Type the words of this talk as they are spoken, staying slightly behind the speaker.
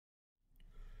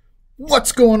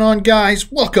What's going on, guys?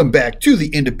 Welcome back to the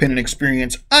Independent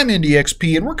Experience. I'm Indy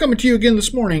XP, and we're coming to you again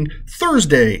this morning,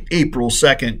 Thursday, April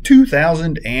 2nd,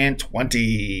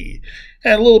 2020.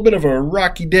 Had a little bit of a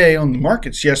rocky day on the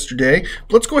markets yesterday,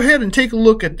 but let's go ahead and take a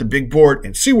look at the big board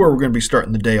and see where we're going to be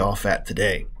starting the day off at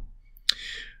today.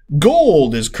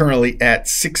 Gold is currently at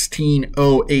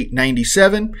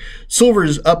 $16.0897. Silver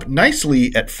is up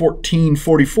nicely at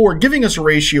 $14.44, giving us a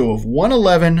ratio of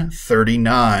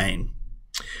 111.39.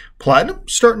 Platinum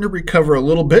starting to recover a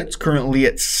little bit. It's currently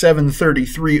at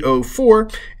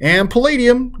 $733.04. And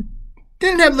palladium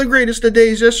didn't have the greatest of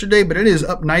days yesterday, but it is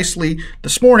up nicely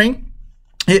this morning.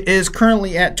 It is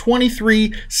currently at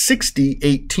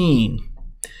 $23.60.18.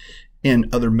 In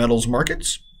other metals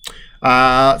markets,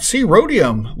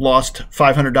 rhodium lost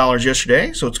 $500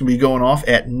 yesterday, so it's going to be going off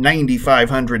at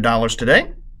 $9,500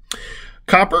 today.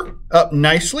 Copper up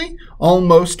nicely,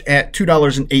 almost at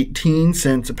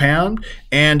 $2.18 a pound.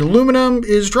 And aluminum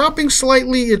is dropping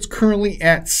slightly. It's currently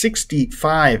at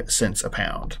 65 cents a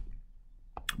pound.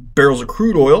 Barrels of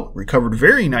crude oil recovered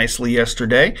very nicely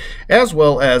yesterday, as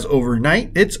well as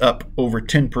overnight. It's up over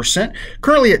 10%,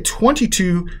 currently at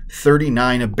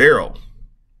 $22.39 a barrel.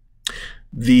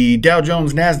 The Dow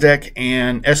Jones, NASDAQ,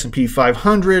 and S&P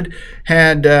 500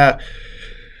 had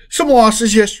some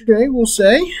losses yesterday, we'll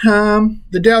say.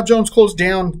 The Dow Jones closed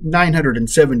down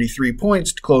 973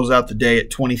 points to close out the day at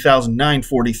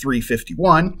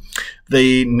 20,943.51.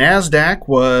 The NASDAQ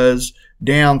was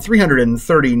down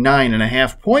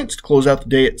 339.5 points to close out the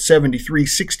day at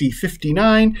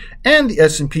 7360.59, and the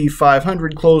S&P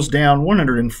 500 closed down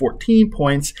 114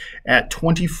 points at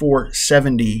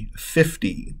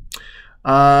 2470.50.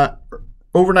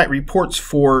 Overnight reports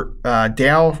for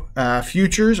Dow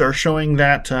futures are showing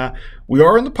that we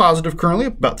are in the positive currently,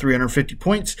 about 350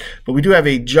 points, but we do have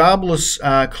a jobless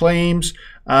claims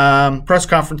press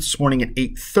conference this morning at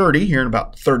 8:30, here in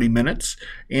about 30 minutes,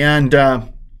 and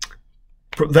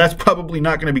that's probably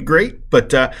not going to be great,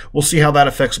 but we'll see how that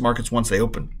affects markets once they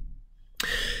open.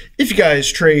 If you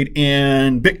guys trade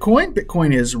in Bitcoin,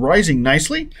 Bitcoin is rising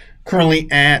nicely,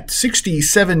 currently at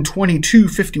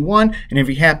 6722.51, and if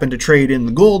you happen to trade in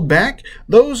the gold back,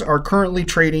 those are currently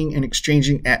trading and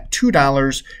exchanging at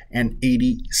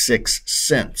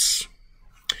 $2.86.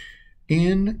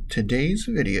 In today's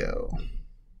video,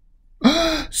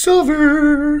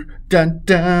 silver, dun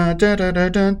dun dun dun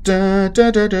dun dun dun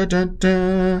dun dun dun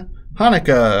dun.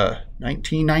 Hanukkah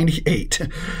 1998.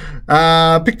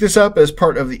 Picked this up as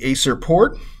part of the Acer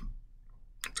port.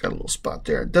 Got a little spot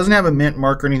there. It doesn't have a mint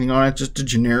mark or anything on it, just a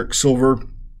generic silver.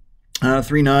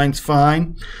 3.9's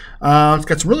fine. It's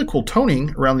got some really cool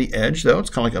toning around the edge, though.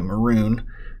 It's kind of like a maroon.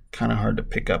 Kind of hard to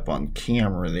pick up on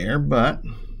camera there, but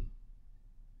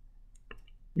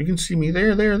you can see me there.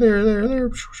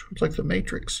 It's like the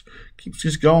Matrix. Keeps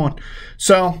just going.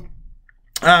 So,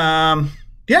 yeah,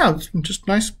 it's just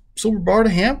nice silver bar to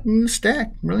have in the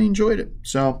stack. Really enjoyed it.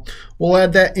 So we'll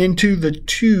add that into the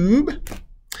tube.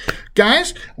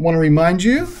 Guys, I want to remind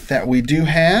you that we do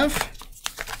have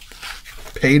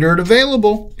Paydirt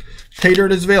available.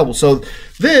 Paydirt is available. So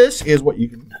this is what you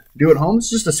can do at home. It's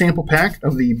just a sample pack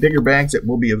of the bigger bags that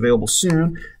will be available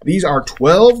soon. These are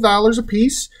 $12 a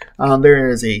piece. There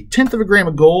is a 1/10 of a gram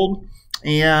of gold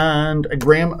and a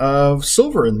gram of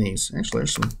silver in these. Actually,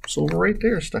 there's some silver right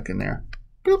there stuck in there.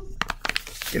 Boop.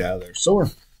 Get out of there,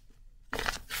 silver.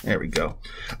 There we go.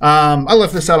 I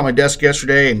left this out on my desk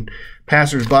yesterday, and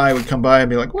passers-by would come by and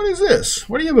be like, "What is this?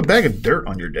 Why do you have a bag of dirt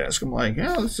on your desk?" I'm like,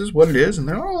 "Yeah, this is what it is." And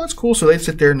they're, "Oh, that's cool." So they'd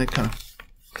sit there and they kind of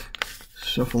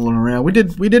shuffling around. We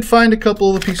did find a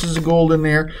couple of the pieces of gold in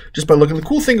there just by looking. The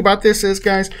cool thing about this is,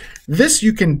 guys, this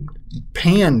you can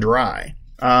pan dry.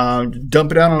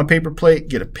 Dump it out on a paper plate,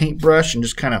 get a paintbrush, and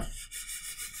just kind of,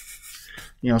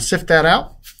 sift that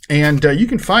out. And you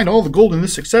can find all the gold in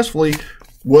this successfully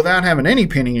without having any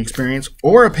panning experience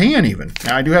or a pan even.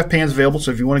 Now, I do have pans available,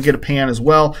 so if you want to get a pan as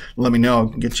well, let me know.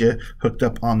 I can get you hooked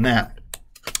up on that.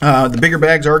 The bigger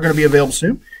bags are going to be available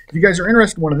soon. If you guys are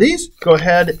interested in one of these, go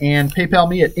ahead and PayPal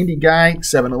me at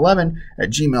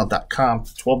indyguy711@gmail.com.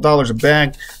 $12 a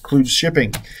bag, includes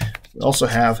shipping. We also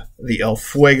have the El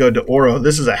Fuego de Oro.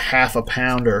 This is a half a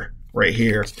pounder right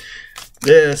here.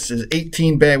 This is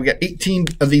 18 bags. We got 18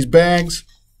 of these bags,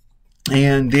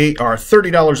 and they are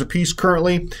 $30 a piece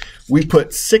currently. We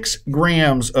put 6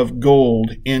 grams of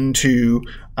gold into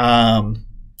 9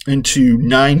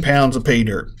 pounds of pay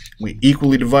dirt. We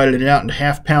equally divided it out into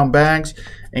half-pound bags,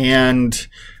 and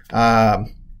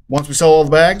once we sell all the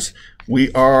bags,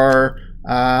 we are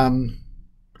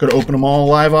Going to open them all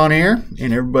live on air,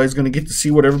 and everybody's going to get to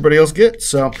see what everybody else gets.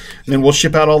 So, and then we'll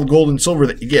ship out all the gold and silver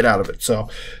that you get out of it. So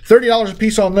 $30 a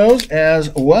piece on those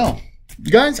as well.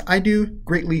 Guys, I do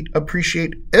greatly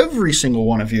appreciate every single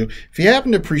one of you. If you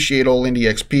happen to appreciate old Indy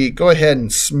XP, go ahead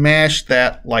and smash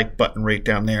that like button right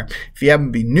down there. If you happen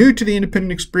to be new to the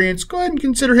independent experience, go ahead and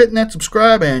consider hitting that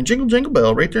subscribe and jingle jingle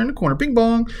bell right there in the corner, bing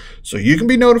bong, so you can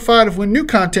be notified of when new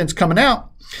content's coming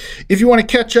out. If you want to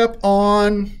catch up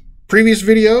on previous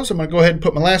videos, I'm going to go ahead and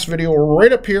put my last video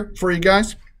right up here for you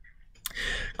guys.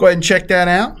 Go ahead and check that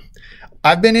out.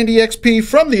 I've been Indy XP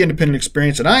from the Independent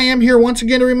Experience, and I am here once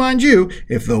again to remind you,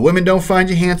 if the women don't find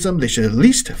you handsome, they should at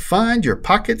least find your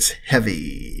pockets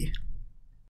heavy.